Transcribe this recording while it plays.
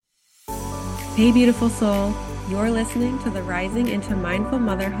Hey, beautiful soul. You're listening to the Rising into Mindful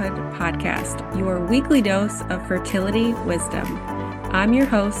Motherhood podcast, your weekly dose of fertility wisdom. I'm your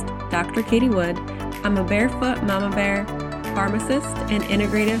host, Dr. Katie Wood. I'm a barefoot mama bear, pharmacist, and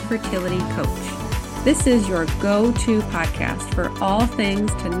integrative fertility coach. This is your go-to podcast for all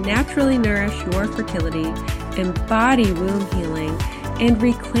things to naturally nourish your fertility, embody womb healing, and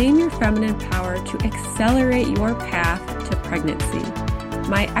reclaim your feminine power to accelerate your path to pregnancy.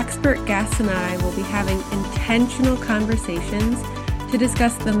 My expert guests and I will be having intentional conversations to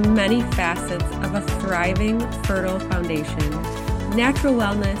discuss the many facets of a thriving, fertile foundation, natural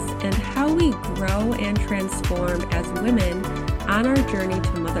wellness, and how we grow and transform as women on our journey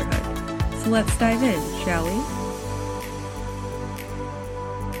to motherhood. So let's dive in, shall we?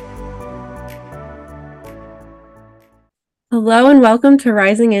 Hello and welcome to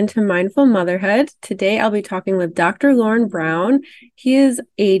Rising into Mindful Motherhood. Today I'll be talking with Dr. Lauren Brown. He is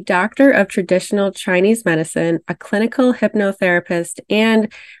a doctor of traditional Chinese medicine, a clinical hypnotherapist,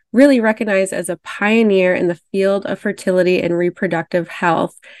 and really recognized as a pioneer in the field of fertility and reproductive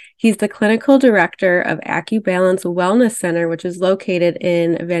health. He's the clinical director of AccuBalance Wellness Center, which is located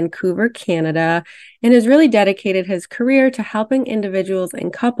in Vancouver, Canada, and has really dedicated his career to helping individuals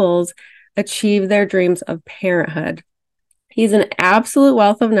and couples achieve their dreams of parenthood. He's an absolute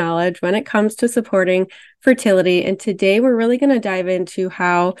wealth of knowledge when it comes to supporting fertility. And today we're really going to dive into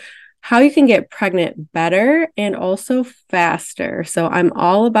how you can get pregnant better and also faster. So I'm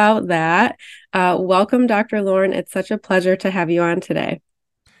all about that. Welcome, Dr. Lauren. It's such a pleasure to have you on today.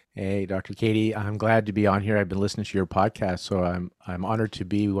 Hey, Dr. Katie, I'm glad to be on here. I've been listening to your podcast, so I'm honored to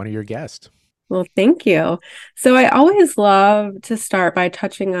be one of your guests. Well, thank you. So I always love to start by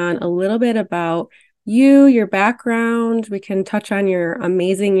touching on a little bit about you, your background. We can touch on your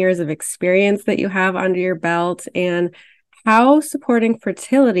amazing years of experience that you have under your belt and how supporting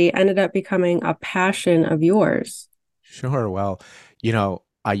fertility ended up becoming a passion of yours. Sure. Well,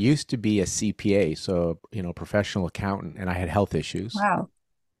 I used to be a CPA, so, professional accountant, and I had health issues. Wow.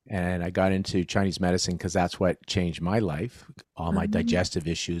 And I got into Chinese medicine because that's what changed my life. All my digestive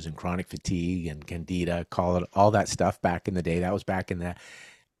issues and chronic fatigue and candida, all that stuff back in the day. That was back in the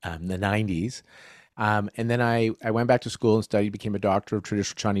 90s. And then I went back to school and studied, became a doctor of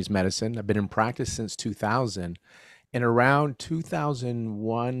traditional Chinese medicine. I've been in practice since 2000. And around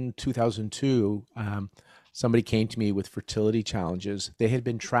 2001, 2002, somebody came to me with fertility challenges. They had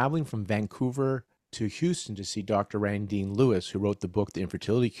been traveling from Vancouver to Houston to see Dr. Randine Lewis, who wrote the book, The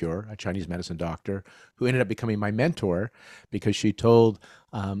Infertility Cure, a Chinese medicine doctor, who ended up becoming my mentor because she told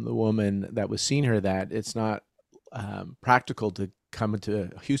the woman that was seeing her that it's not practical to come into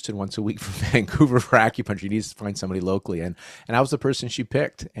Houston once a week from Vancouver for acupuncture. You need to find somebody locally, and I was the person she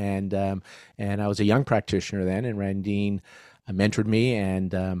picked, and I was a young practitioner then, and Randine mentored me,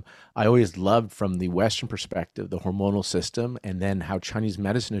 and I always loved from the Western perspective the hormonal system, and then how Chinese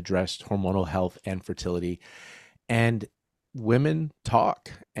medicine addressed hormonal health and fertility, and women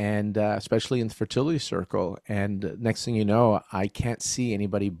talk, and especially in the fertility circle. And next thing you know, I can't see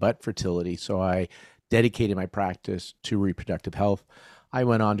anybody but fertility, so I dedicated my practice to reproductive health. I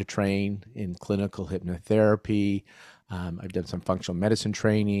went on to train in clinical hypnotherapy. I've done some functional medicine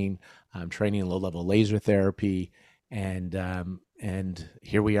training, training in low-level laser therapy, and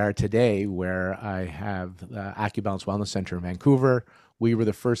here we are today, where I have the AccuBalance Wellness Center in Vancouver. We were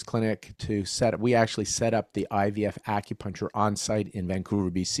the first clinic to we actually set up the IVF acupuncture on site in Vancouver,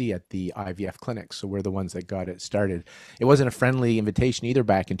 BC at the IVF clinic. So we're the ones that got it started. It wasn't a friendly invitation either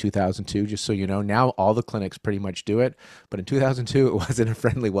back in 2002, just so you know. Now all the clinics pretty much do it. But in 2002, it wasn't a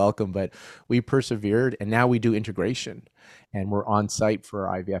friendly welcome, but we persevered, and now we do integration. And we're on site for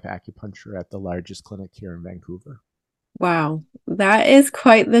IVF acupuncture at the largest clinic here in Vancouver. Wow, that is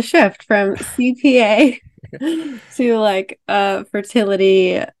quite the shift from CPA to like a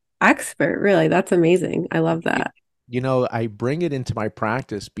fertility expert. Really, that's amazing. I love that. I bring it into my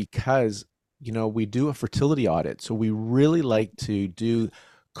practice because, we do a fertility audit. So we really like to do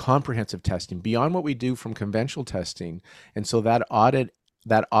comprehensive testing beyond what we do from conventional testing. And so that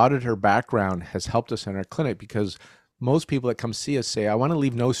auditor background has helped us in our clinic, because most people that come see us say, I want to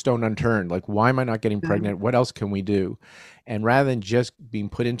leave no stone unturned. Like, why am I not getting pregnant? What else can we do? And rather than just being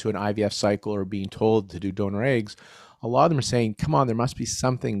put into an IVF cycle or being told to do donor eggs, a lot of them are saying, come on, there must be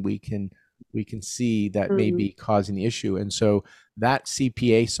something we can see that may be causing the issue. And so that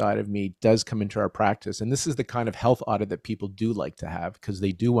CPA side of me does come into our practice. And this is the kind of health audit that people do like to have, because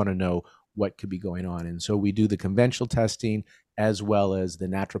they do want to know what could be going on. And so we do the conventional testing as well as the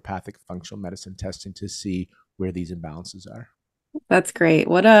naturopathic functional medicine testing to see where these imbalances are. That's great.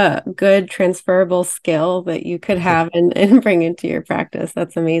 What a good transferable skill that you could have and bring into your practice.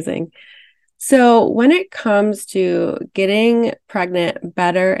 That's amazing. So, when it comes to getting pregnant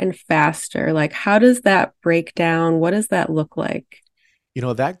better and faster, like how does that break down? What does that look like? You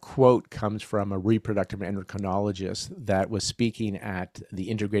know, that quote comes from a reproductive endocrinologist that was speaking at the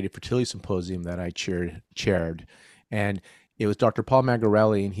Integrative Fertility Symposium that I chaired. And it was Dr. Paul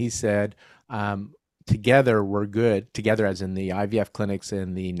Magarelli, and he said, together we're good, together as in the IVF clinics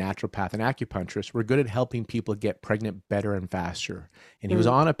and the naturopath and acupuncturist, we're good at helping people get pregnant better and faster. And he was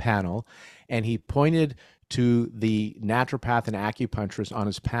Mm-hmm. on a panel, and he pointed to the naturopath and acupuncturist on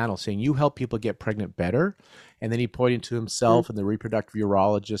his panel saying, you help people get pregnant better. And then he pointed to himself and the reproductive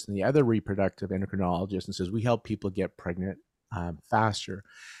urologist and the other reproductive endocrinologist and says, we help people get pregnant faster.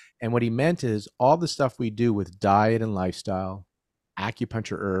 And what he meant is all the stuff we do with diet and lifestyle,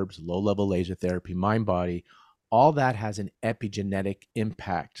 acupuncture herbs, low level laser therapy, mind body, all that has an epigenetic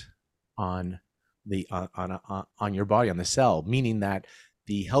impact on on your body, on the cell, meaning that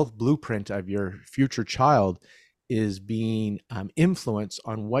the health blueprint of your future child is being influenced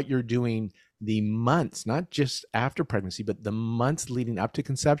on what you're doing the months, not just after pregnancy, but the months leading up to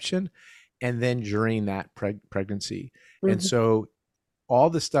conception and then during that pregnancy. And Mm-hmm. so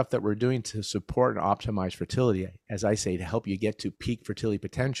all the stuff that we're doing to support and optimize fertility, as I say, to help you get to peak fertility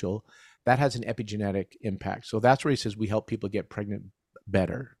potential, that has an epigenetic impact. So that's where he says we help people get pregnant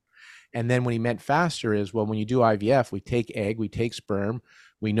better. And then when he meant faster is, well, when you do IVF, we take egg, we take sperm,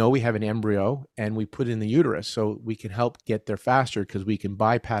 we know we have an embryo, and we put it in the uterus. So we can help get there faster because we can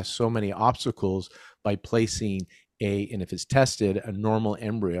bypass so many obstacles by placing and if it's tested, a normal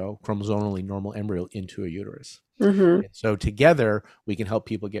embryo, chromosomally normal embryo into a uterus. Mm-hmm. And so together we can help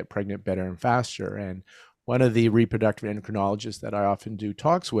people get pregnant better and faster. And one of the reproductive endocrinologists that I often do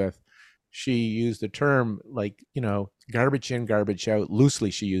talks with, she used the term like, garbage in, garbage out. Loosely,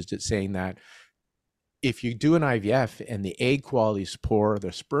 she used it saying that if you do an IVF and the egg quality is poor,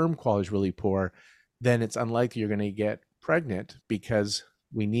 the sperm quality is really poor, then it's unlikely you're going to get pregnant because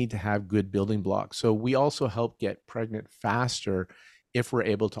we need to have good building blocks. So we also help get pregnant faster if we're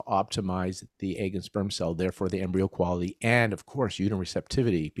able to optimize the egg and sperm cell, therefore the embryo quality, and of course uterine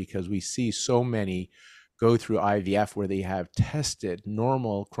receptivity, because we see so many go through IVF where they have tested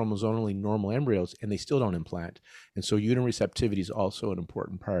normal, chromosomally normal embryos and they still don't implant. And so uterine receptivity is also an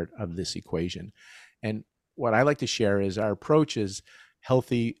important part of this equation. And what I like to share is our approach is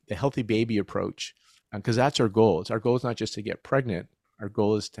the healthy baby approach, because that's our goal. Our goal is not just to get pregnant. Our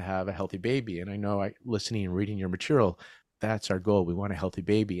goal is to have a healthy baby. And I know listening and reading your material, that's our goal. We want a healthy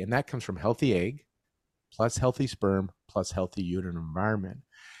baby. And that comes from healthy egg plus healthy sperm plus healthy uterine environment.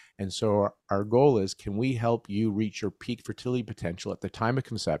 And so our goal is, can we help you reach your peak fertility potential at the time of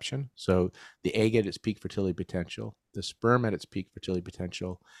conception? So the egg at its peak fertility potential, the sperm at its peak fertility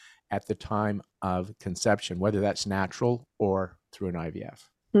potential at the time of conception, whether that's natural or through an IVF.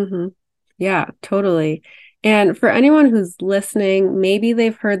 Mm-hmm. Yeah, totally. And for anyone who's listening, maybe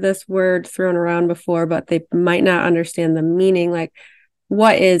they've heard this word thrown around before, but they might not understand the meaning. Like,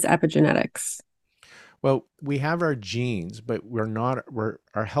 what is epigenetics? Well, we have our genes, but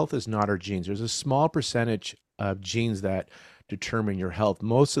our health is not our genes. There's a small percentage of genes that determine your health.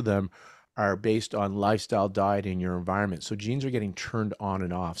 Most of them are based on lifestyle, diet, and your environment. So genes are getting turned on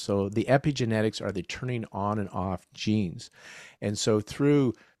and off. So the epigenetics are the turning on and off genes. And so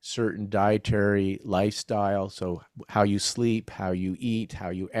through certain dietary lifestyle, so how you sleep, how you eat, how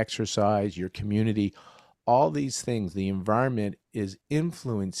you exercise, your community, all these things, the environment is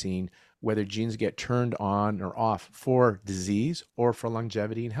influencing whether genes get turned on or off for disease or for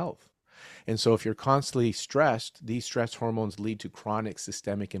longevity and health. And so, if you're constantly stressed, these stress hormones lead to chronic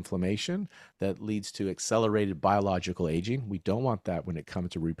systemic inflammation that leads to accelerated biological aging. We don't want that when it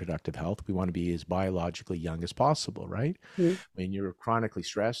comes to reproductive health. We want to be as biologically young as possible, right? Mm-hmm. When you're chronically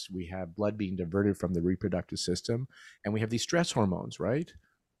stressed, we have blood being diverted from the reproductive system, and we have these stress hormones, right?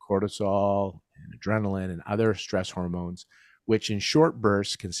 Cortisol and adrenaline and other stress hormones, which in short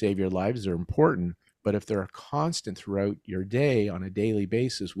bursts can save your lives. They're important, but if they're constant throughout your day on a daily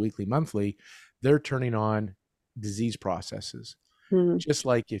basis, weekly, monthly, they're turning on disease processes. Just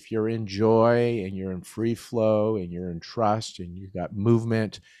like if you're in joy and you're in free flow and you're in trust and you've got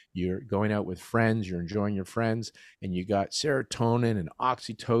movement, you're going out with friends, you're enjoying your friends, and you got serotonin and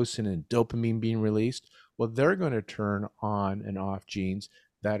oxytocin and dopamine being released, well, they're going to turn on and off genes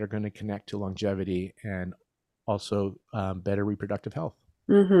that are going to connect to longevity and also better reproductive health.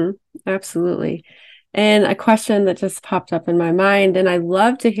 Mm-hmm. Absolutely. And a question that just popped up in my mind, and I'd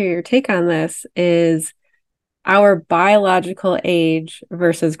love to hear your take on this, is our biological age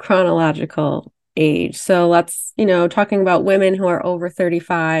versus chronological age. So let's, talking about women who are over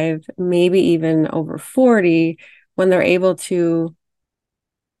 35, maybe even over 40, when they're able to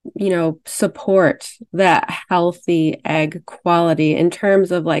support that healthy egg quality in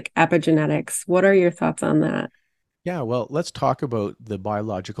terms of like epigenetics? What are your thoughts on that? Yeah, well, let's talk about the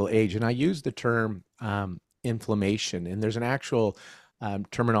biological age. And I use the term inflammation, and there's an actual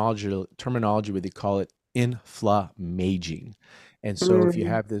terminology where they call it inflammaging. And so, if you Mm,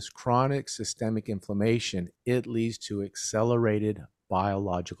 have this chronic systemic inflammation, it leads to accelerated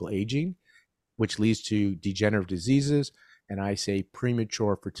biological aging, which leads to degenerative diseases, and I say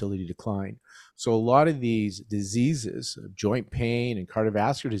premature fertility decline. So a lot of these diseases, joint pain and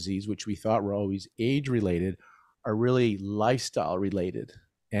cardiovascular disease, which we thought were always age related, are really lifestyle related,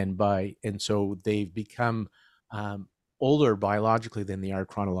 and so they've become um, older biologically than they are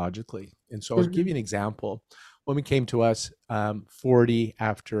chronologically. And so I'll give you mhm, an example. Woman came to us 40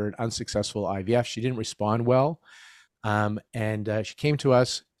 after an unsuccessful IVF. She didn't respond well, and she came to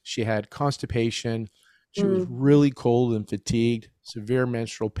us. She had constipation. She was mm, really cold and fatigued, severe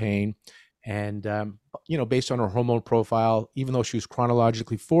menstrual pain. And, based on her hormone profile, even though she was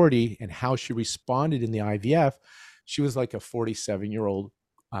chronologically 40 and how she responded in the IVF, she was like a 47-year-old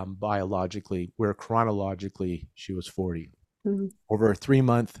biologically, where chronologically she was 40. mhm, Over a 3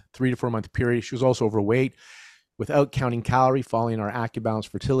 to 4 month period, she was also overweight. Without counting calorie, following our AccuBalance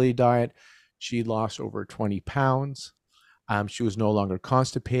fertility diet, she lost over 20 pounds. She was no longer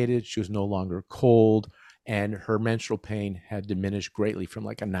constipated. She was no longer cold. And her menstrual pain had diminished greatly from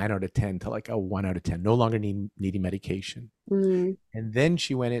like a 9 out of 10 to like a 1 out of 10, no longer needing medication. mm, And then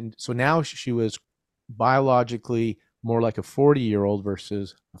she went in. So now she was biologically more like a 40-year-old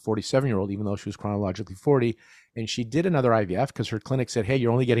versus a 47-year-old, even though she was chronologically 40. And she did another IVF because her clinic said, hey,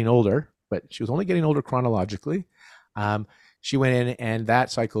 you're only getting older, but she was only getting older chronologically. Um, she went in and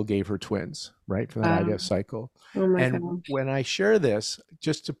that cycle gave her twins, right, from that wow. IVF cycle. Oh my And gosh. when I share this,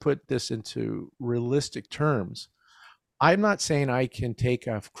 just to put this into realistic terms, I'm not saying I can take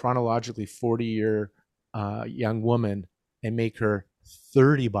a chronologically 40-year young woman and make her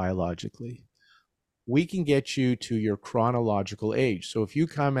 30 biologically. We can get you to your chronological age. So if you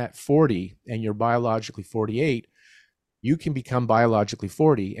come at 40 and you're biologically 48, you can become biologically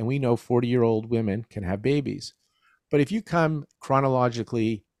 40. And we know 40-year-old women can have babies. But if you come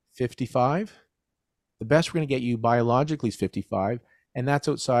chronologically 55, the best we're going to get you biologically is 55, and that's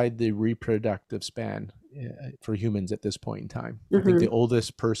outside the reproductive span for humans at this point in time. I think the Hmm.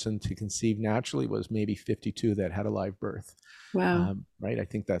 oldest person to conceive naturally was maybe 52 that had a live birth. Wow. Right? I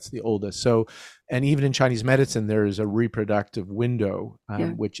think that's the oldest. So, and even in Chinese medicine, there is a reproductive window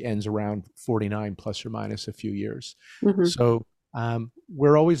Yeah. which ends around 49 plus or minus a few years. Hmm. So,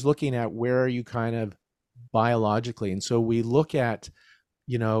 we're always looking at where are you kind of biologically. And so we look at,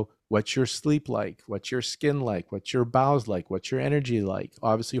 what's your sleep like, what's your skin like, what's your bowels like, what's your energy like,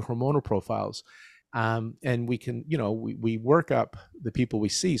 obviously hormonal profiles. And we can, we work up the people we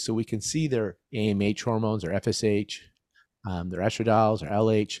see so we can see their AMH hormones, their FSH, their estradiol, their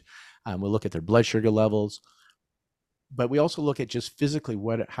LH. We'll look at their blood sugar levels, but we also look at just physically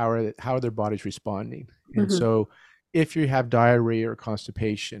how are their bodies responding. And Hmm. so if you have diarrhea or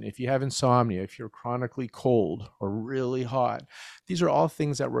constipation, if you have insomnia, if you're chronically cold or really hot, these are all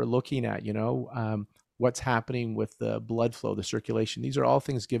things that we're looking at, what's happening with the blood flow, the circulation. These are all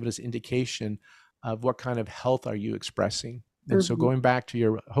things giving us indication of what kind of health are you expressing. And so Hmm. going back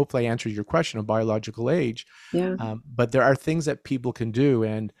to hopefully I answered your question of biological age, Yeah. but there are things that people can do.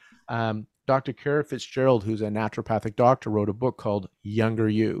 And Dr. Kara Fitzgerald, who's a naturopathic doctor, wrote a book called Younger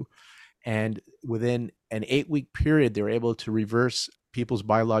You. And within an 8-week period, they were able to reverse people's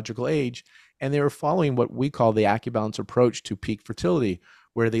biological age. And they were following what we call the AccuBalance approach to peak fertility,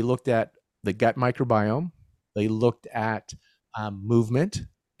 where they looked at the gut microbiome, they looked at movement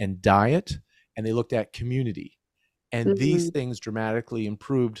and diet, and they looked at community. And these Hmm. things dramatically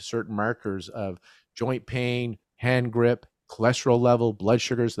improved certain markers of joint pain, hand grip, cholesterol level, blood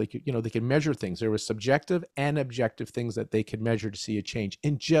sugars. They could measure things. There was subjective and objective things that they could measure to see a change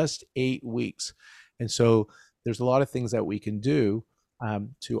in just 8 weeks. And so there's a lot of things that we can do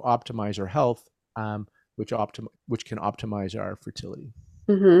to optimize our health, which can optimize our fertility.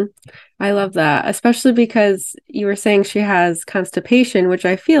 Hmm. I love that, especially because you were saying she has constipation, which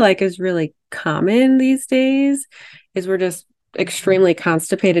I feel like is really common these days, is we're just extremely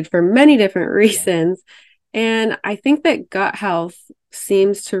constipated for many different Yeah. reasons. And I think that gut health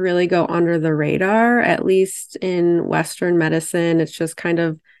seems to really go under the radar, at least in Western medicine. It's just kind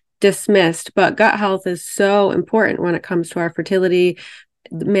of dismissed, but gut health is so important when it comes to our fertility,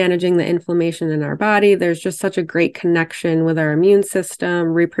 managing the inflammation in our body. There's just such a great connection with our immune system,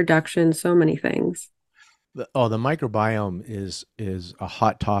 reproduction, so many things. The microbiome is a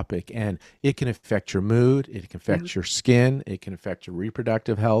hot topic, and it can affect your mood, it can Yeah. affect your skin, it can affect your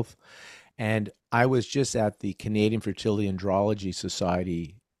reproductive health. And I was just at the Canadian Fertility Andrology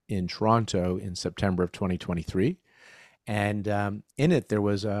Society in Toronto in September of 2023. And in it, there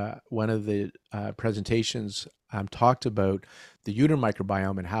was one of the presentations talked about the uterine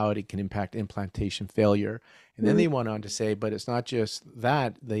microbiome and how it can impact implantation failure. And then they went on to say, but it's not just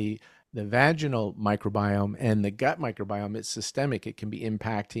that. The vaginal microbiome and the gut microbiome, it's systemic. It can be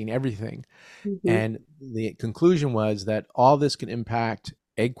impacting everything. Mm-hmm. And the conclusion was that all this can impact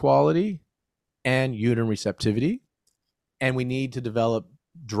egg quality and uterine receptivity, and we need to develop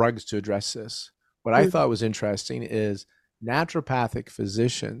drugs to address this. What I thought was interesting is naturopathic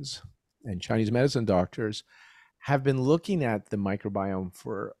physicians and Chinese medicine doctors have been looking at the microbiome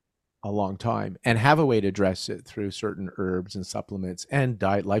for a long time and have a way to address it through certain herbs and supplements and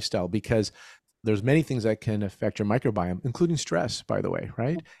diet lifestyle, because there's many things that can affect your microbiome, including stress, by the way,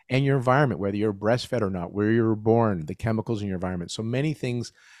 right? And your environment, whether you're breastfed or not, where you were born, the chemicals in your environment. So many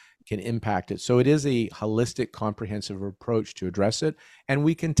things can impact it. So it is a holistic, comprehensive approach to address it. And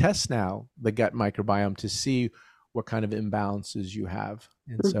we can test now the gut microbiome to see what kind of imbalances you have.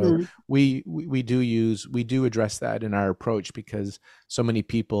 And so Mm-hmm. we do address that in our approach, because so many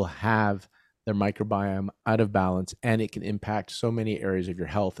people have their microbiome out of balance, and it can impact so many areas of your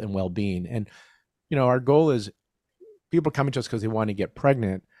health and well-being. And our goal is, people are coming to us because they want to get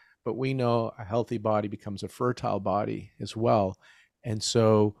pregnant, but we know a healthy body becomes a fertile body as well. And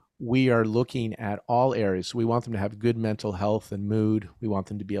so we are looking at all areas. So we want them to have good mental health and mood. We want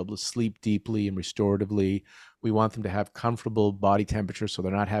them to be able to sleep deeply and restoratively. We want them to have comfortable body temperature so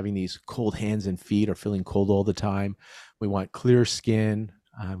they're not having these cold hands and feet or feeling cold all the time. We want clear skin,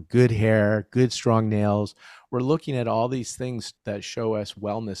 good hair, good strong nails. We're looking at all these things that show us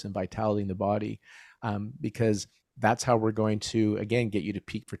wellness and vitality in the body, because that's how we're going to, again, get you to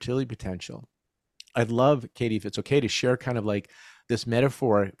peak fertility potential. I'd love, Katie, if it's okay, to share kind of like this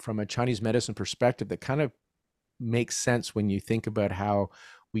metaphor from a Chinese medicine perspective that kind of makes sense when you think about how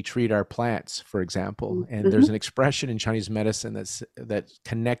we treat our plants, for example. And Mm-hmm. there's an expression in Chinese medicine that's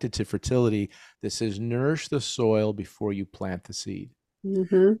connected to fertility that says, nourish the soil before you plant the seed.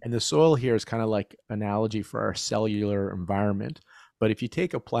 Mm-hmm. And the soil here is kind of like analogy for our cellular environment. But if you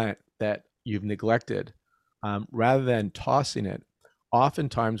take a plant that you've neglected, rather than tossing it,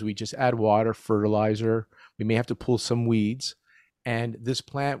 oftentimes we just add water, fertilizer. We may have to pull some weeds, and this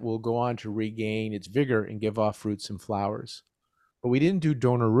plant will go on to regain its vigor and give off fruits and flowers. But we didn't do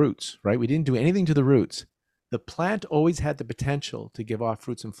donor roots, right? We didn't do anything to the roots. The plant always had the potential to give off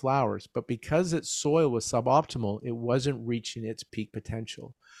fruits and flowers, but because its soil was suboptimal, it wasn't reaching its peak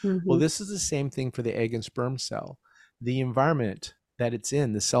potential. Well, Mm-hmm. this is the same thing for the egg and sperm cell. The environment that it's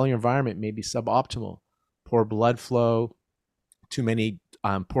in, the cellular environment, may be suboptimal. Poor blood flow, too many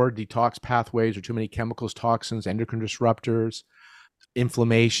poor detox pathways, or too many chemicals, toxins, endocrine disruptors,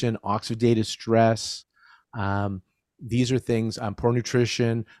 inflammation, oxidative stress. Um, these are things, poor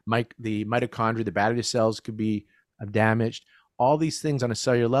nutrition, the mitochondria, the battery cells could be damaged. All these things on a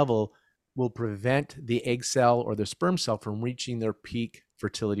cellular level will prevent the egg cell or the sperm cell from reaching their peak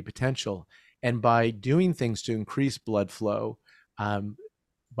fertility potential. And by doing things to increase blood flow, um,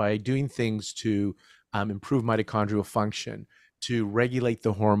 by doing things to improve mitochondrial function, to regulate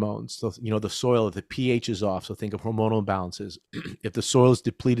the hormones. So, the soil, if the pH is off, so think of hormonal imbalances. If the soil is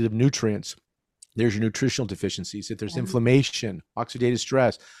depleted of nutrients, there's your nutritional deficiencies. If there's inflammation, oxidative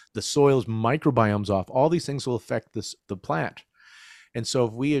stress, the soil's microbiome's off. All these things will affect the plant. And so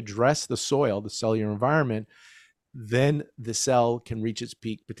if we address the soil, the cellular environment, then the cell can reach its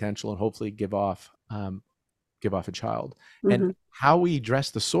peak potential and hopefully give off a child. And Mm-hmm. how we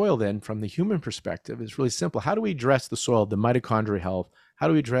address the soil then from the human perspective is really simple. How do we address the soil, the mitochondrial health? How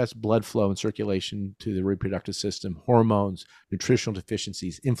do we address blood flow and circulation to the reproductive system, hormones, nutritional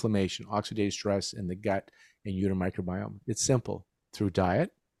deficiencies, inflammation, oxidative stress in the gut and uterine microbiome? It's simple. Through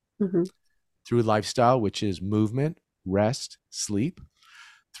diet, Mm-hmm. through lifestyle, which is movement, rest, sleep,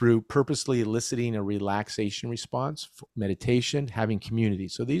 through purposely eliciting a relaxation response, meditation, having community.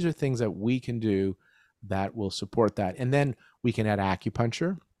 So these are things that we can do that will support that. And then we can add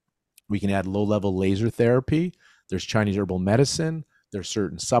acupuncture, we can add low level laser therapy. There's Chinese herbal medicine, there's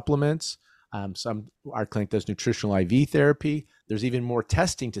certain supplements. Our clinic does nutritional IV therapy. There's even more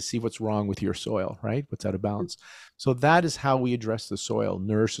testing to see what's wrong with your soil, right? What's out of balance. So that is how we address the soil,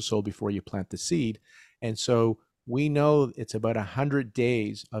 nourish the soil before you plant the seed. And so we know it's about 100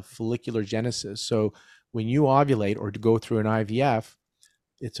 days of follicular genesis. So when you ovulate or to go through an IVF,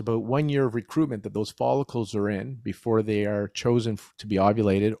 it's about 1 year of recruitment that those follicles are in before they are chosen to be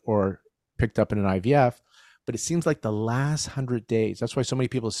ovulated or picked up in an IVF. but it seems like the last 100 days, that's why so many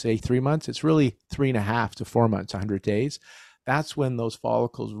people say 3 months. It's really 3.5 to 4 months, 100 days. That's when those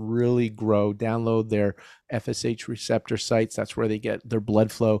follicles really grow, download their FSH receptor sites. That's where they get their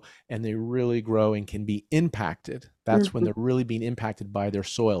blood flow, and they really grow and can be impacted. That's when Mhm. they're really being impacted by their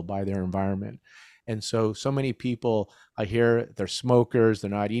soil, by their environment. And so many people, I hear they're smokers,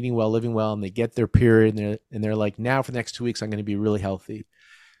 they're not eating well, living well, and they get their period, and they're like, now for the next 2 weeks, I'm going to be really healthy.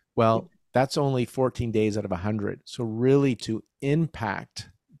 Well, that's only 14 days out of 100. So really, to impact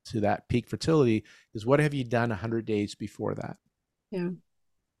to that peak fertility is, what have you done 100 days before that? Yeah.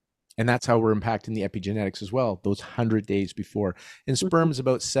 And that's how we're impacting the epigenetics as well, those 100 days before. In sperm Mhm. is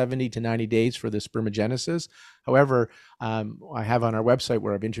about 70 to 90 days for the spermagenesis. However, I have on our website,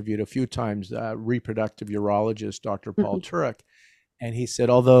 where I've interviewed a few times, reproductive urologist Dr. Paul Mhm. Turek, and he said,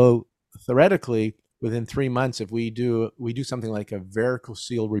 although theoretically within 3 months, if we do something like a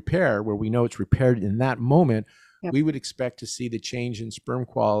varicocele repair, where we know it's repaired in that moment, Yep. we would expect to see the change in sperm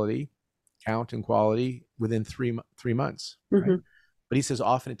quality, count, and quality within 3 months, right? Mhm. But he says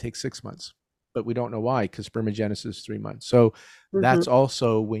often it takes 6 months, but we don't know why, because spermagenesis is 3 months. So Mhm. that's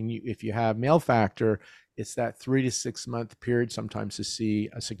also when if you have male factor, it's that 3 to 6 month period sometimes to see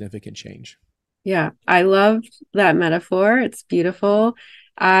a significant change. Yeah, I loved that metaphor. It's beautiful.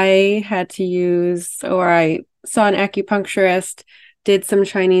 I had to use, or I saw an acupuncturist, did some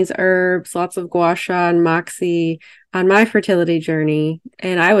Chinese herbs, lots of gua sha and moxie on my fertility journey.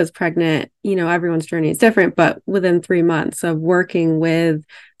 And I was pregnant. Everyone's journey is different, but within 3 months of working with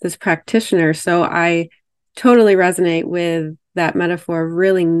this practitioner. So I totally resonate with that metaphor of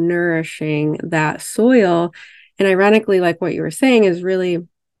really nourishing that soil. And ironically, like what you were saying, is really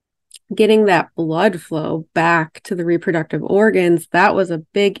getting that blood flow back to the reproductive organs. That was a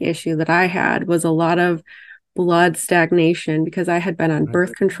big issue that I had, was a lot of blood stagnation, because I had been on Right.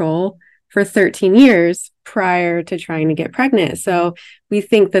 birth control for 13 years prior to trying to get pregnant. So we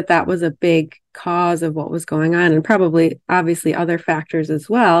think that that was a big cause of what was going on, and probably obviously other factors as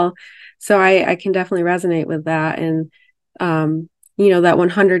well. So I can definitely resonate with that. And that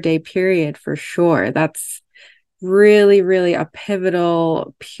 100-day period, for sure, that's really, really a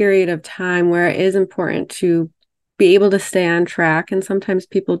pivotal period of time where it is important to be able to stay on track. And sometimes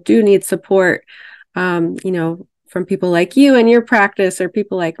people do need support, from people like you and your practice, or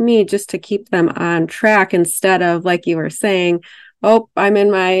people like me, just to keep them on track, instead of, like you were saying, oh, I'm in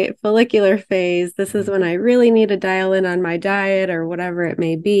my follicular phase. This is Mhm. when I really need to dial in on my diet, or whatever it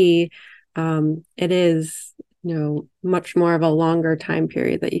may be. It is, much more of a longer time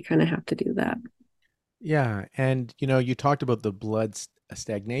period that you kind of have to do that. Yeah, and you talked about the blood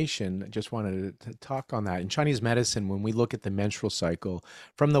stagnation. I just wanted to talk on that. In Chinese medicine, when we look at the menstrual cycle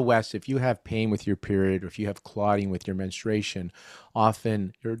from the West, if you have pain with your period, or if you have clotting with your menstruation,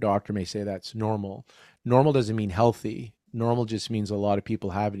 often your doctor may say that's normal. Normal doesn't mean healthy. Normal just means a lot of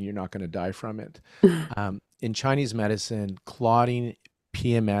people have it, and you're not going to die from it. In Chinese medicine, clotting,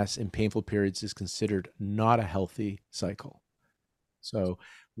 PMS, and painful periods is considered not a healthy cycle. So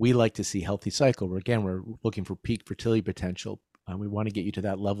we like to see healthy cycle. Where again, we're looking for peak fertility potential. We want to get you to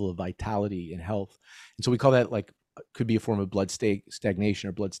that level of vitality and health. And so we call that, like, could be a form of blood stagnation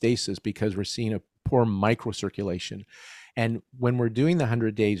or blood stasis, because we're seeing a poor microcirculation. And when we're doing the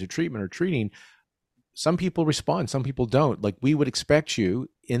 100 days of treatment or treating, some people respond, some people don't. Like, we would expect you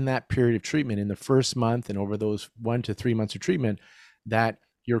in that period of treatment, in the first month and over those 1 to 3 months of treatment, that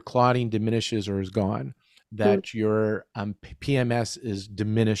your clotting diminishes or is gone, that your PMS is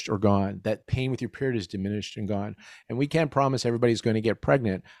diminished or gone, that pain with your period is diminished and gone. And we can't promise everybody's going to get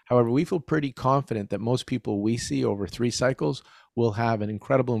pregnant. However, we feel pretty confident that most people we see over 3 cycles will have an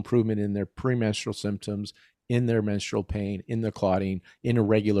incredible improvement in their premenstrual symptoms, in their menstrual pain, in the clotting, in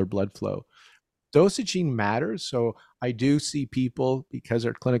irregular blood flow. Dosaging matters. So I do see people, because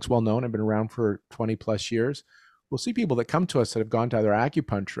our clinic's well known, I've been around for 20 plus years. We'll see people that come to us that have gone to other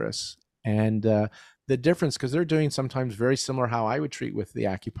acupuncturists, and the difference, because they're doing sometimes very similar how I would treat with the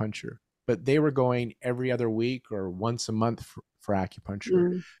acupuncture, but they were going every other week or once a month for acupuncture.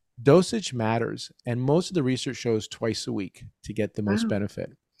 Mm. Dosage matters, and most of the research shows twice a week to get the most Wow.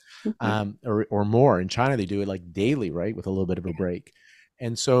 benefit, Okay. or more. In China, they do it like daily, right, with a little bit of a Yeah. break.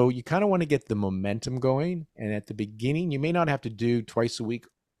 And so you kind of want to get the momentum going. And at the beginning, you may not have to do twice a week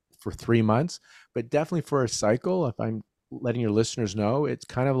for 3 months, but definitely for a cycle. If I'm letting your listeners know, it's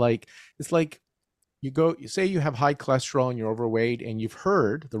like you say you have high cholesterol and you're overweight, and you've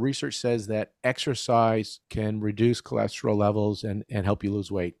heard the research says that exercise can reduce cholesterol levels and help you lose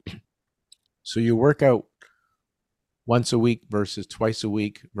weight. So you work out once a week versus twice a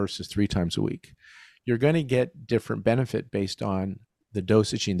week versus 3 times a week. You're going to get different benefit based on the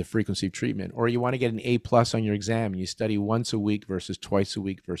dosage and the frequency of treatment, or you want to get an A+ on your exam and you study once a week versus twice a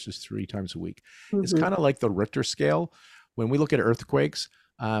week versus 3 times a week. It's Mm-hmm. kind of like the Richter scale. When we look at earthquakes,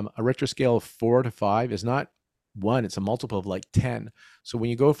 a Richter scale of 4 to 5 is not one, it's a multiple of like 10. So when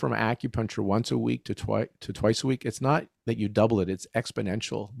you go from acupuncture once a week to twice a week, it's not that you double it, it's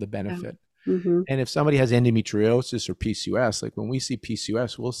exponential, the Yeah. benefit. Mm-hmm. And if somebody has endometriosis or PCOS, like when we see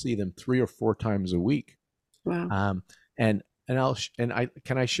PCOS, we'll see them 3 or 4 times a week. Wow. Um, and I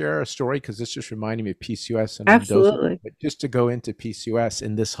can I share a story because this just reminded me of PCOS and I'm dosing, Absolutely. but just to go into PCOS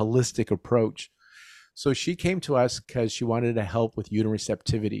in this holistic approach. So she came to us because she wanted to help with uterine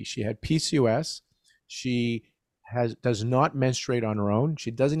receptivity. She had PCOS. She does not menstruate on her own.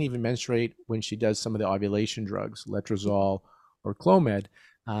 She doesn't even menstruate when she does some of the ovulation drugs, letrozole or Clomid.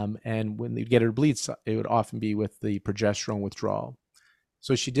 And when they get her bleeds, it would often be with the progesterone withdrawal.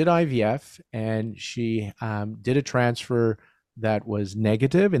 So she did IVF and she did a transfer that was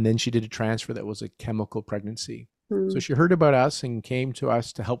negative, and then she did a transfer that was a chemical pregnancy. So Mm-hmm. she heard about us and came to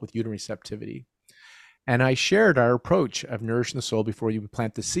us to help with uterine receptivity. And I shared our approach of nourishing the soul before you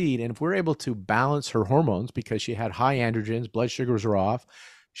plant the seed. And if we're able to balance her hormones, because she had high androgens, blood sugars were off,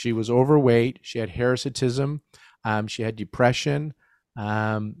 she was overweight, she had hirsutism, she had depression,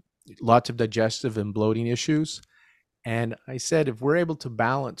 lots of digestive and bloating issues. And I said, if we're able to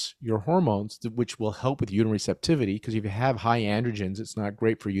balance your hormones, which will help with uterine receptivity, because if you have high androgens, it's not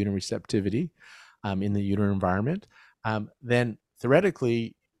great for uterine receptivity in the uterine environment, then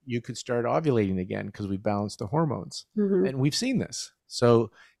theoretically, you could start ovulating again because we balanced the hormones. Mm-hmm. And we've seen this.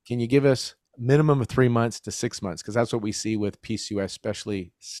 So, can you give us a minimum of 3 months to 6 months? Because that's what we see with PCOS,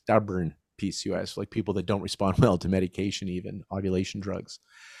 especially stubborn PCOS, like people that don't respond well to medication, even ovulation drugs.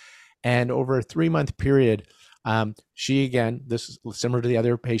 And over a 3 month period, she again, this is similar to the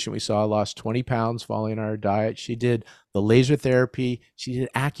other patient we saw, lost 20 pounds following our diet. She did the laser therapy. She did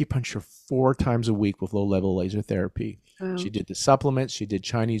acupuncture 4 times a week with low level laser therapy. She Wow. did the supplements. She did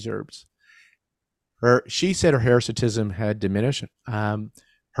Chinese herbs. She said her hirsutism had diminished.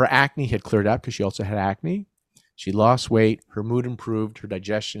 Her acne had cleared up because she also had acne. She lost weight. Her mood improved. Her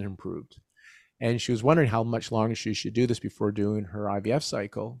digestion improved. And she was wondering how much longer she should do this before doing her IVF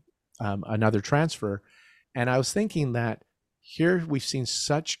cycle, another transfer. And I was thinking that here we've seen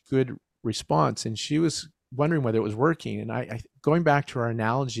such good response, and she was wondering whether it was working. And going back to our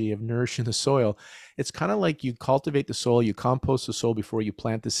analogy of nourishing the soil, it's kind of like you cultivate the soil, you compost the soil before you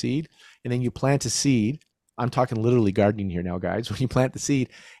plant the seed, and then you plant a seed. I'm talking literally gardening here now, guys. When you plant the seed,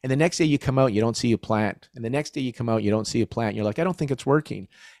 and the next day you come out, you don't see a plant, and the next day you come out, you don't see a plant. You're like, I don't think it's working,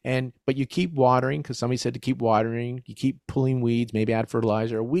 but you keep watering because somebody said to keep watering. You keep pulling weeds, maybe add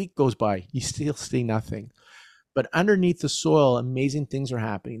fertilizer. A week goes by, you still see nothing. But underneath the soil, amazing things are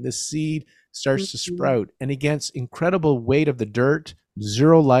happening. The seed starts to Mm-hmm. sprout, and against incredible weight of the dirt,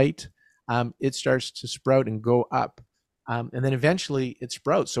 zero light, it starts to sprout and go up. And then eventually it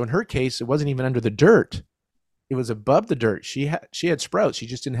sprouts. So in her case, it wasn't even under the dirt; it was above the dirt. She had sprouts. She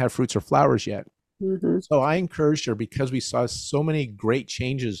just didn't have fruits or flowers yet. Mm-hmm. So I encouraged her because we saw so many great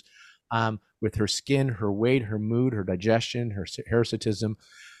changes with her skin, her weight, her mood, her digestion, her hirsutism,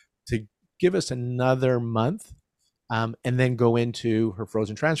 to give us another month and then go into her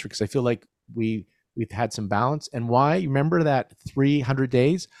frozen transfer because I feel like we've had some balance. And why? Remember that 300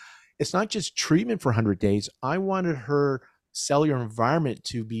 days? It's not just treatment for 100 days. I wanted her cellular environment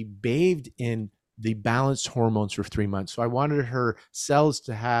to be bathed in the balanced hormones for 3 months. So I wanted her cells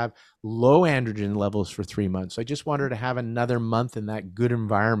to have low androgen levels for 3 months. So I just wanted her to have another month in that good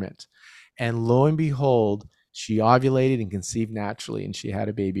environment. And lo and behold, she ovulated and conceived naturally, and she had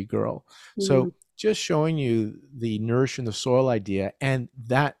a baby girl. Mm-hmm. So just showing you the nourish in the soil idea, and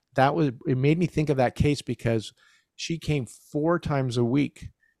that was, it made me think of that case because she came 4 times a week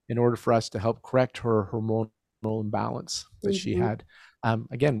in order for us to help correct her hormonal imbalance that she Mm-hmm. had.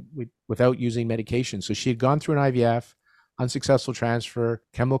 Again, without using medication. So she had gone through an IVF, unsuccessful transfer,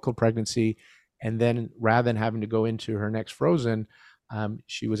 chemical pregnancy, and then rather than having to go into her next frozen,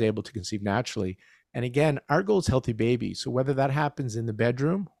 she was able to conceive naturally. And again, our goal is healthy baby. So whether that happens in the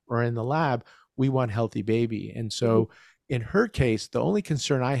bedroom or in the lab, we want healthy baby. And Mm-hmm. so in her case, the only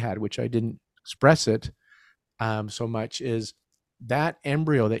concern I had, which I didn't express it so much, is that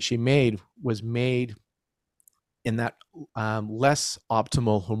embryo that she made was made in that less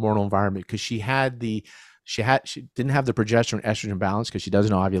optimal hormonal environment because she didn't have the progesterone estrogen balance because she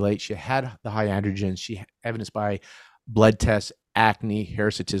doesn't ovulate. She had the high androgens. She evidenced by blood tests, acne,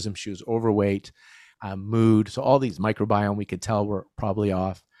 hirsutism. She was overweight, mood. So all these microbiome we could tell were probably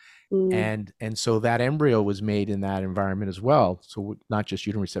off. Mm-hmm. And so that embryo was made in that environment as well. So not just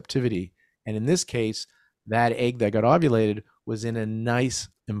uterine receptivity. And in this case, that egg that got ovulated was in a nice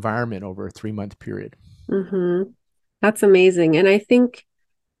environment over a 3 month period. Hmm. That's amazing. And I think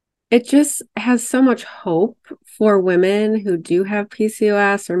it just has so much hope for women who do have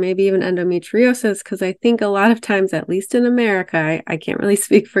PCOS or maybe even endometriosis, because I think a lot of times, at least in America, I can't really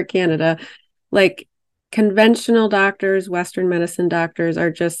speak for Canada, like conventional doctors, Western medicine doctors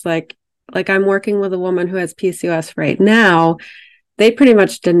are just like I'm working with a woman who has PCOS right now. They pretty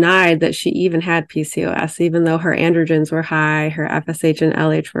much denied that she even had PCOS, even though her androgens were high, her FSH and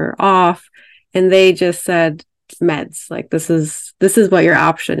LH were off, and they just said meds. Like this is what your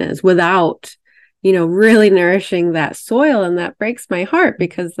option is, without, really nourishing that soil. And that breaks my heart,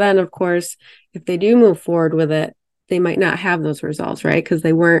 because then, of course, if they do move forward with it, they might not have those results, right? Because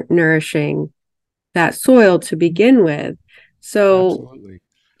they weren't nourishing that soil to begin with. So Absolutely.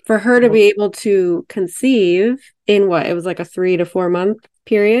 for her to Well, be able to conceive in what it was like a 3 to 4 month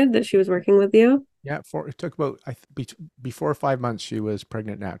period that she was working with you. yeah, it took about before 5 months she was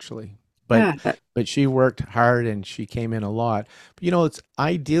pregnant naturally, but Yeah. but she worked hard and she came in a lot. But it's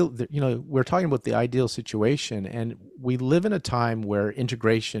ideal. We're talking about the ideal situation, and we live in a time where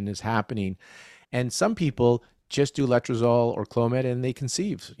integration is happening, and some people just do letrozole or Clomid and they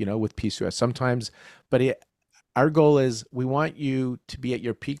conceive, with PCOS sometimes. But our goal is we want you to be at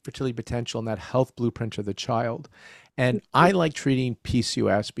your peak fertility potential and that health blueprint of the child. And I like treating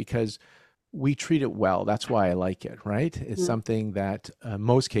PCOS because we treat it well. That's why I like it, right? It's Mhm. something that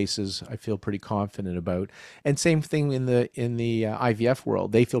most cases I feel pretty confident about. And same thing in the IVF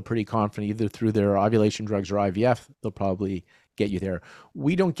world. They feel pretty confident either through their ovulation drugs or IVF. They'll probably get you there.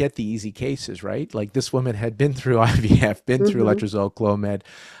 We don't get the easy cases, right? Like this woman had been through IVF, been through Mhm. letrozole, Clomid,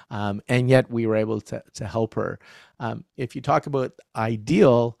 and yet we were able to help her. If you talk about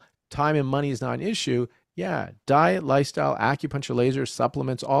ideal, time and money is not an issue. Yeah, diet, lifestyle, acupuncture, laser,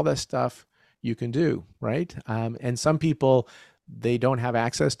 supplements, all that stuff you can do, right? And some people, they don't have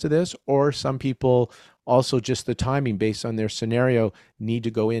access to this, or some people also just the timing based on their scenario need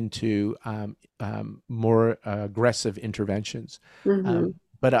to go into more aggressive interventions. Mhm.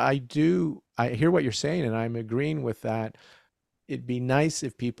 But I hear what you're saying, and I'm agreeing with that. It'd be nice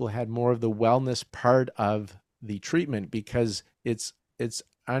if people had more of the wellness part of the treatment because it's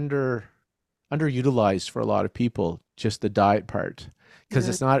underutilized for a lot of people, just the diet part, because Yeah.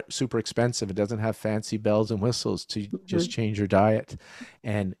 it's not super expensive. It doesn't have fancy bells and whistles to just Mhm. change your diet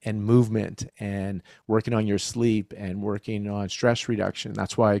and movement and working on your sleep and working on stress reduction.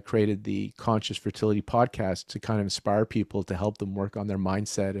 That's why I created the Conscious Fertility podcast to kind of inspire people to help them work on their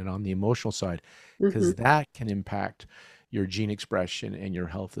mindset and on the emotional side, Mhm. because that can impact your gene expression and your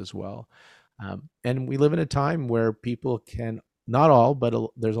health as well. And we live in a time where people can, not all, but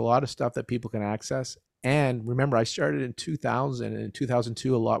there's a lot of stuff that people can access. And remember, I started in 2000 and in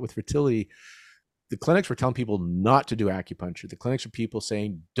 2002 a lot with fertility. The clinics were telling people not to do acupuncture. The clinics were people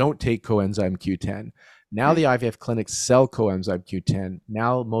saying, don't take coenzyme Q10. Now Right. the IVF clinics sell coenzyme Q10.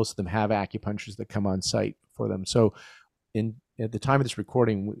 Now most of them have acupuncturists that come on site for them. So at the time of this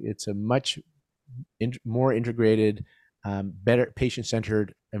recording, it's a much more integrated, better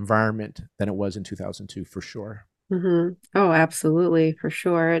patient-centered environment than it was in 2002 for sure. Mhm. Oh, absolutely, for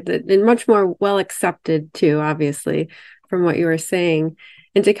sure. And much more well accepted too, obviously, from what you were saying.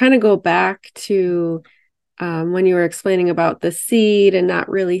 And to kind of go back to when you were explaining about the seed and not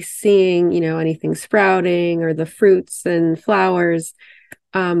really seeing, anything sprouting or the fruits and flowers.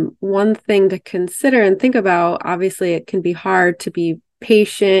 One thing to consider and think about, obviously, it can be hard to be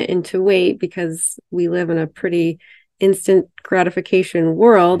patient and to wait because we live in a pretty instant gratification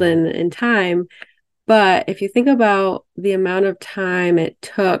world Mm-hmm. and time. But if you think about the amount of time it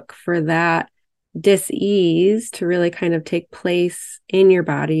took for that dis-ease to really kind of take place in your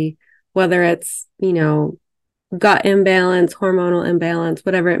body, whether it's, gut imbalance, hormonal imbalance,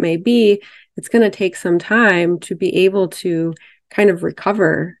 whatever it may be, it's going to take some time to be able to kind of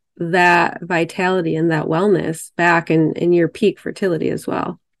recover that vitality and that wellness back in your peak fertility as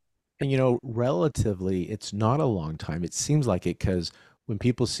well. And relatively, it's not a long time. It seems like it because when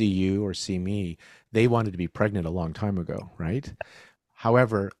people see you or see me, they wanted to be pregnant a long time ago, right?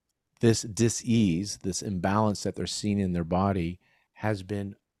 However, this dis-ease, this imbalance that they're seeing in their body has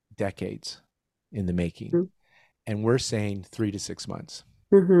been decades in the making. And we're saying 3 to 6 months,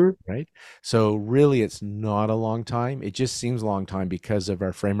 Mm-hmm. right? So really, it's not a long time. It just seems a long time because of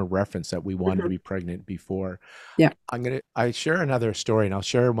our frame of reference that we wanted to Mm-hmm. be pregnant before. Yeah. I share another story, and I'll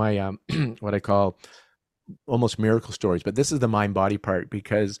share my what I call almost miracle stories. But this is the mind body part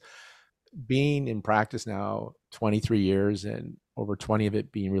because being in practice now 23 years and over 20 of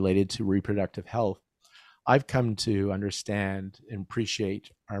it being related to reproductive health, I've come to understand and appreciate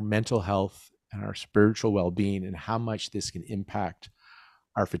our mental health and our spiritual well-being, and how much this can impact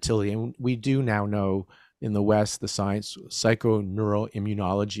our fertility. And we do now know in the West, the science,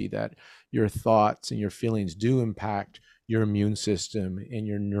 psychoneuroimmunology, that your thoughts and your feelings do impact your immune system and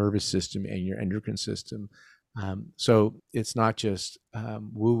your nervous system and your endocrine system. So it's not just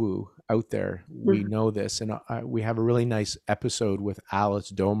woo-woo out there. We Mhm. know this. And we have a really nice episode with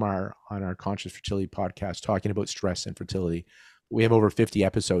Alice Domar on our Conscious Fertility podcast talking about stress and fertility. We have over 50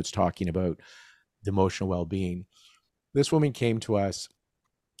 episodes talking about the emotional well-being. This woman came to us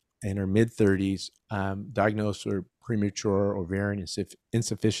in her mid 30s, diagnosed with premature ovarian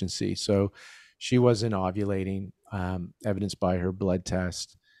insufficiency. So she wasn't ovulating, evidenced by her blood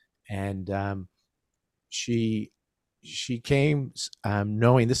test, and she she came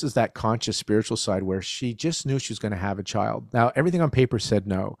knowing this is that conscious spiritual side where she just knew she was going to have a child. Now everything on paper said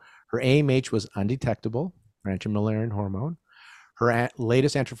no. Her AMH was undetectable, her anti-Mullerian hormone. Her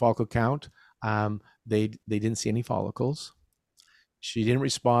latest antral follicle count, they didn't see any follicles. She didn't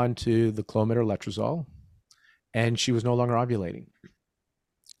respond to the Clomid or letrozole, and she was no longer ovulating.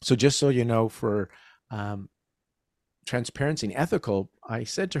 So just so you know, for um, transparency and ethical, I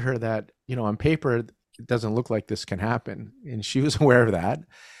said to her that, on paper, it doesn't look like this can happen. And she was aware of that.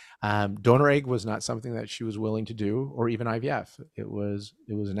 Donor egg was not something that she was willing to do, or even IVF. It was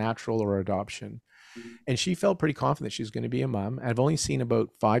natural or adoption. And she felt pretty confident she was going to be a mom. I've only seen about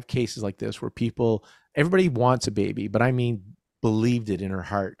 5 cases like this where everybody wants a baby, but I mean, believed it in her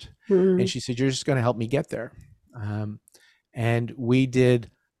heart. And Mhm. she said, "You're just going to help me get there." Um, and we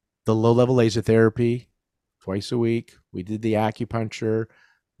did the low level laser therapy twice a week. We did the acupuncture,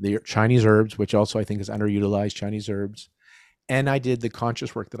 the Chinese herbs, which also I think is underutilized, Chinese herbs. And I did the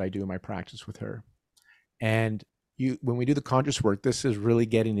conscious work that I do in my practice with her. And when we do the conscious work, this is really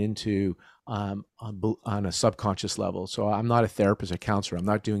getting into on a subconscious level. So I'm not a therapist, a counselor. I'm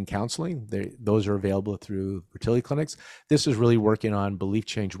not doing counseling. Those are available through fertility clinics. This is really working on belief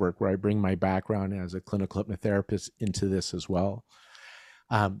change work, where I bring my background as a clinical hypnotherapist into this as well.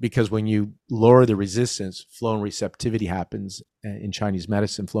 Because when you lower the resistance, flow and receptivity happens in Chinese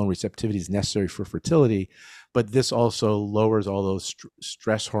medicine. Flow and receptivity is necessary for fertility, but this also lowers all those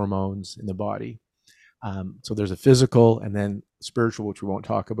stress hormones in the body. So there's a physical and then spiritual, which we won't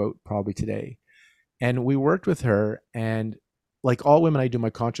talk about probably today. And we worked with her, and like all women, I do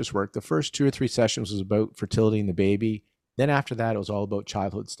my conscious work. The first 2 or 3 sessions was about fertility and the baby. Then after that, it was all about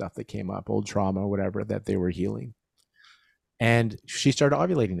childhood stuff that came up, old trauma, whatever that they were healing. And she started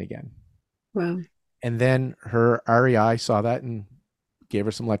ovulating again. Wow. And then her REI saw that and gave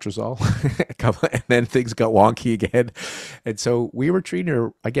her some letrozole, and then things got wonky again. And so we were treating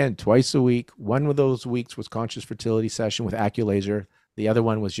her again twice a week. One of those weeks was conscious fertility session with AccuLaser. The other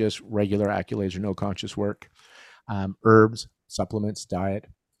one was just regular AccuLaser, no conscious work, herbs, supplements, diet.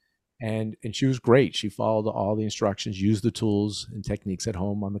 And she was great. She followed all the instructions, used the tools and techniques at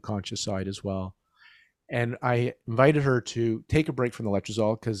home on the conscious side as well. And I invited her to take a break from the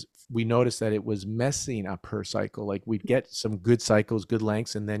letrozole because we noticed that it was messing up her cycle. Like we'd get some good cycles, good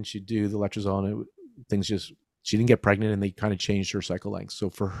lengths, and then she'd do the letrozole, and things just, she didn't get pregnant, and they kind of changed her cycle length. So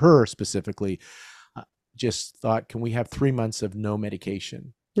for her specifically, just thought, can we have 3 months of no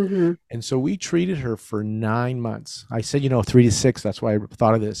medication? Mhm. And so we treated her for 9 months. I said, 3 to 6. That's why I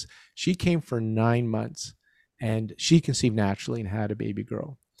thought of this. She came for 9 months, and she conceived naturally and had a baby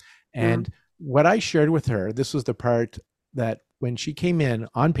girl. Wow. And what I shared with her, this was the part that when she came in,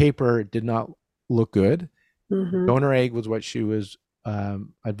 on paper, it did not look good. Mhm. Donor egg was what she was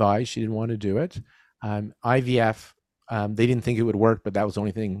advised. She didn't want to do it. IVF, they didn't think it would work, but that was the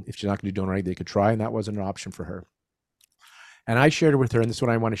only thing, if she's not going to do donor egg, they could try, and that wasn't an option for her. And I shared it with her, and this is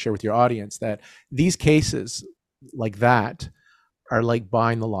what I want to share with your audience, that these cases like that are like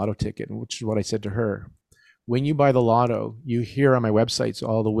buying the lotto ticket, which is what I said to her. When you buy the lotto, you hear on my websites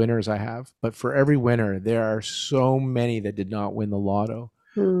all the winners I have, but for every winner, there are so many that did not win the lotto.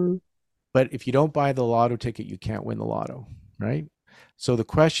 Mhm. But if you don't buy the lotto ticket, you can't win the lotto, right? So the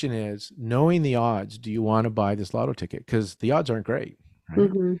question is, knowing the odds, do you want to buy this lotto ticket? Because the odds aren't great,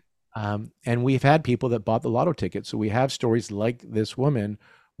 right? Mhm. And we've had people that bought the lotto ticket. So we have stories like this woman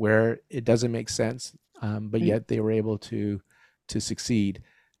where it doesn't make sense, but Right. yet they were able to succeed.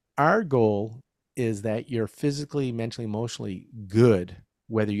 Our goal is that you're physically, mentally, emotionally good,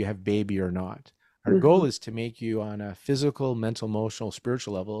 whether you have baby or not. Our goal Mhm. is to make you on a physical, mental, emotional,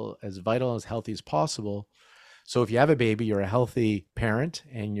 spiritual level as vital, as healthy as possible. So if you have a baby, you're a healthy parent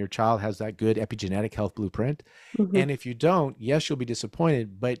and your child has that good epigenetic health blueprint. Mhm. And if you don't, yes, you'll be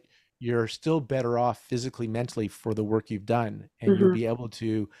disappointed, but you're still better off physically, mentally for the work you've done. And you'll Mhm. be able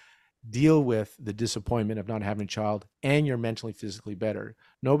to deal with the disappointment of not having a child, and you're mentally, physically better.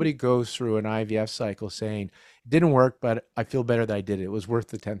 Nobody goes through an IVF cycle saying, it didn't work, but I feel better that I did it. It was worth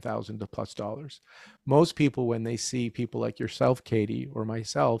the 10,000 plus dollars. Most people, when they see people like yourself, Katie, or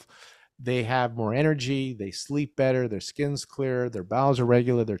myself, they have more energy, they sleep better, their skin's clearer, their bowels are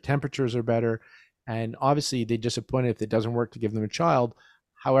regular, their temperatures are better. And obviously, they're disappointed if it doesn't work to give them a child.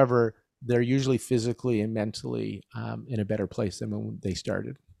 However, they're usually physically and mentally in a better place than when they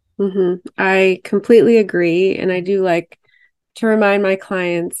started. I completely agree. And I do like to remind my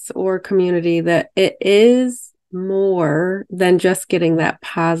clients or community that it is more than just getting that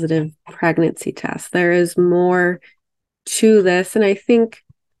positive pregnancy test. There is more to this. And I think,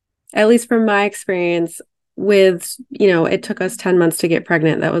 at least from my experience, it took us 10 months to get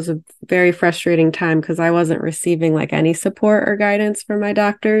pregnant. That was a very frustrating time because I wasn't receiving like any support or guidance from my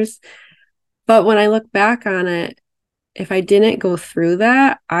doctors. But when I look back on it, if I didn't go through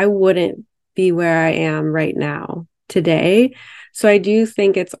that, I wouldn't be where I am right now today. So I do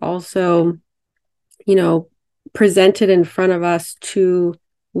think it's also, you know, presented in front of us to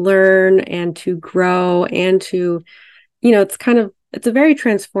learn and to grow and to, it's a very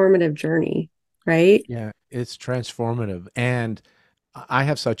transformative journey, right? Yeah, it's transformative. And I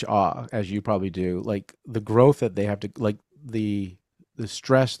have such awe, as you probably do, like the growth that they have to, like the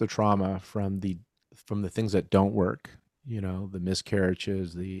stress, the trauma from the things that don't work, the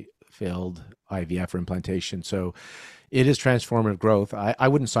miscarriages, the failed IVF or implantation. So it is transformative growth. I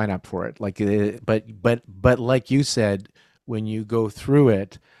wouldn't sign up for it. But like you said, when you go through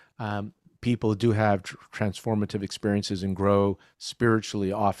it, people do have transformative experiences and grow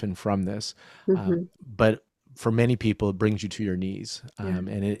spiritually often from this. Mm-hmm. But for many people, it brings you to your knees. Yeah.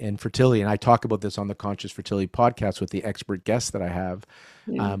 And fertility, and I talk about this on the Conscious Fertility podcast with the expert guests that I have.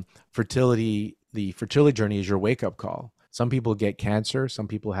 Yeah. Fertility, the fertility journey is your wake up call. Some people get cancer. Some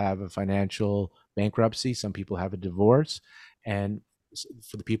people have a financial bankruptcy. Some people have a divorce. And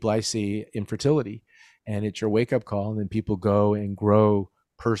for the people I see, infertility. And it's your wake up call. And then people go and grow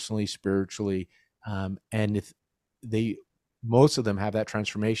personally, spiritually. And if they, most of them have that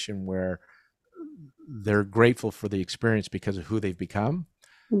transformation where they're grateful for the experience because of who they've become.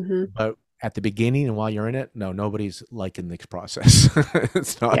 Mm-hmm. But at the beginning and while you're in it, no, nobody's liking the process.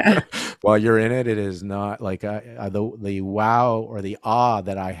 It's not Yeah. while you're in it. It is not like the wow or the awe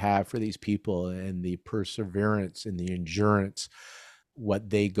that I have for these people and the perseverance and the endurance, what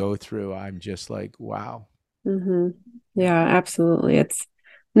they go through. I'm just like, wow. Mm-hmm. Yeah. Yeah, absolutely. It's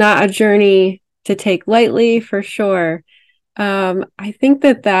not a journey to take lightly for sure. I think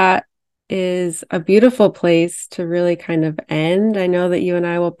that is a beautiful place to really kind of end. I know that you and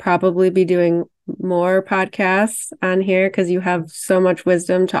I will probably be doing more podcasts on here because you have so much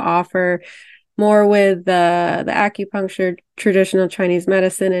wisdom to offer, more with the acupuncture, traditional Chinese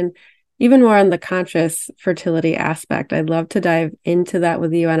medicine, and even more on the conscious fertility aspect. I'd love to dive into that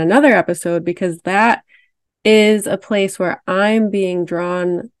with you on another episode because that is a place where I'm being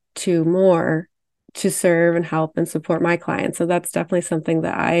drawn to more to serve and help and support my clients. So that's definitely something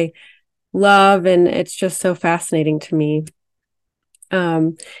that I love. And it's just so fascinating to me.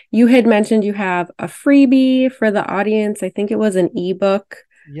 Um, you had mentioned you have a freebie for the audience. I think it was an ebook,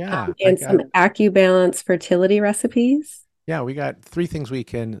 Yeah, I and some got AccuBalance fertility recipes. yeah, we got three things we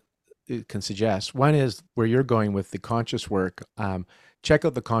can suggest. One is where you're going with the conscious work. Check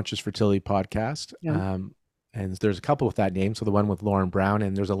out the Conscious Fertility podcast. Yeah. And there's a couple with that name. So the one with Lauren Brown,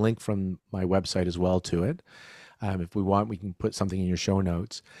 and there's a link from my website as well to it. If we want, we can put something in your show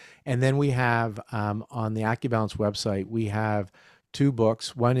notes. And then we have on the AccuBalance website, we have two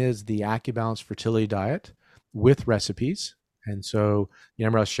books. One is the AccuBalance Fertility Diet with recipes. And so you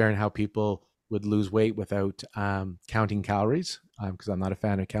remember I was sharing how people would lose weight without counting calories, because I'm not a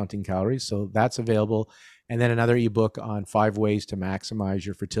fan of counting calories. So that's available. And then another ebook on 5 ways to maximize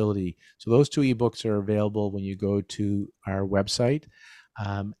your fertility. So those two ebooks are available when you go to our website.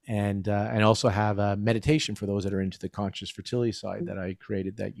 And also have a meditation for those that are into the conscious fertility side that I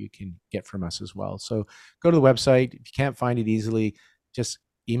created that you can get from us as well. So go to the website. If you can't find it easily, just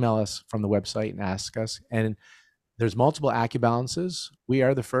email us from the website and ask us. And there's multiple AccuBalances. We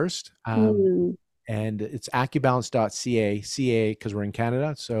are the first. Mm. And it's accubalance.ca, CA, because we're in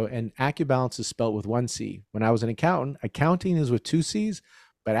Canada. So, and AccuBalance is spelled with one C. When I was an accountant, accounting is with two C's,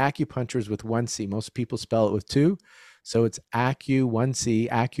 but acupuncture is with one C. Most people spell it with two. So it's Accu, one C,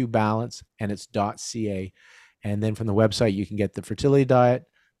 AccuBalance, and it's .ca. And then from the website, you can get the fertility diet,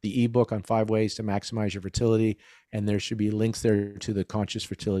 the ebook on 5 ways to maximize your fertility, and there should be links there to the Conscious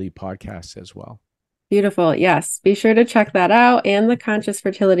Fertility podcast as well. Beautiful. Yes. Be sure to check that out and the Conscious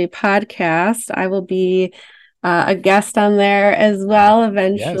Fertility podcast. I will be a guest on there as well Yes.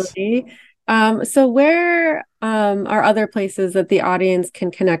 eventually. So where are other places that the audience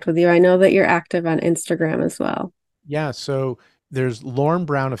can connect with you? I know that you're active on Instagram as well. Yeah, so there's Lauren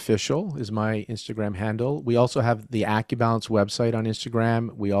Brown Official is my Instagram handle. We also have the AccuBalance website on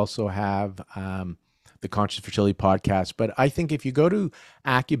Instagram. We also have the Conscious Fertility podcast. But I think if you go to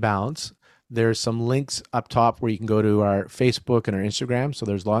AccuBalance, there's some links up top where you can go to our Facebook and our Instagram. So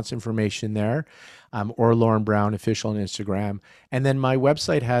there's lots of information there, or Lauren Brown Official on Instagram. And then my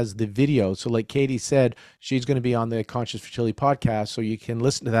website has the video. So like Katie said, she's going to be on the Conscious Fertility podcast. So you can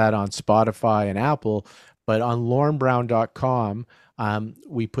listen to that on Spotify and Apple. But on laurenbrown.com,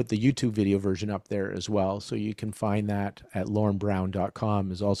 we put the YouTube video version up there as well. So you can find that at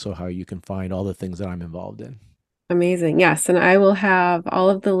laurenbrown.com is also how you can find all the things that I'm involved in. Amazing. Yes. And I will have all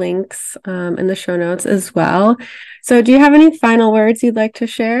of the links in the show notes as well. So do you have any final words you'd like to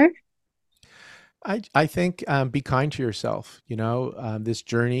share? I think be kind to yourself. This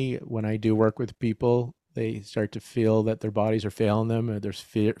journey, when I do work with people, they start to feel that their bodies are failing them, or there's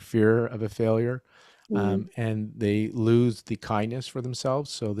fear of a failure. Mm. And they lose the kindness for themselves.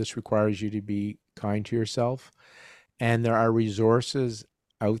 So this requires you to be kind to yourself. And there are resources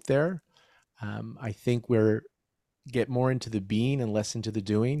out there. I think we're get more into the being and less into the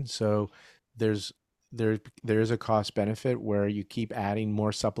doing. So there's there's a cost benefit where you keep adding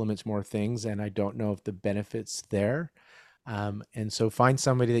more supplements, more things, and I don't know if the benefit's there. And so find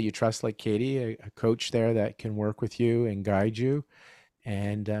somebody that you trust, like Katie, a coach there that can work with you and guide you,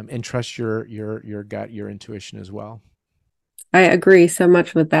 and trust your gut, your intuition as well. I agree so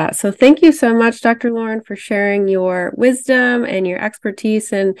much with that. So thank you so much, Dr. Lauren, for sharing your wisdom and your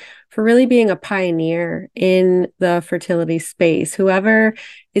expertise and for really being a pioneer in the fertility space. Whoever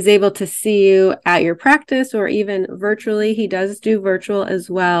is able to see you at your practice or even virtually, he does do virtual as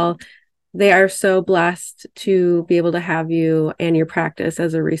well. They are so blessed to be able to have you and your practice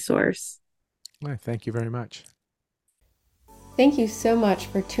as a resource. Well, thank you very much. Thank you so much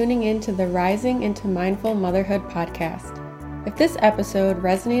for tuning in to the Rising into Mindful Motherhood podcast. If this episode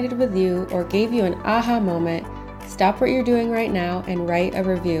resonated with you or gave you an aha moment, stop what you're doing right now and write a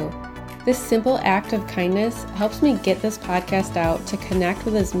review. This simple act of kindness helps me get this podcast out to connect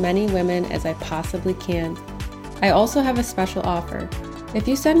with as many women as I possibly can. I also have a special offer. If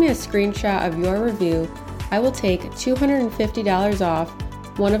you send me a screenshot of your review, I will take $250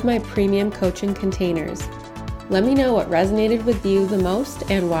 off one of my premium coaching containers. Let me know what resonated with you the most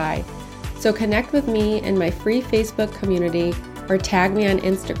and why. So connect with me in my free Facebook community or tag me on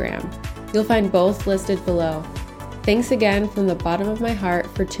Instagram. You'll find both listed below. Thanks again from the bottom of my heart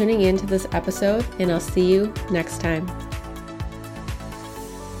for tuning in to this episode, and I'll see you next time.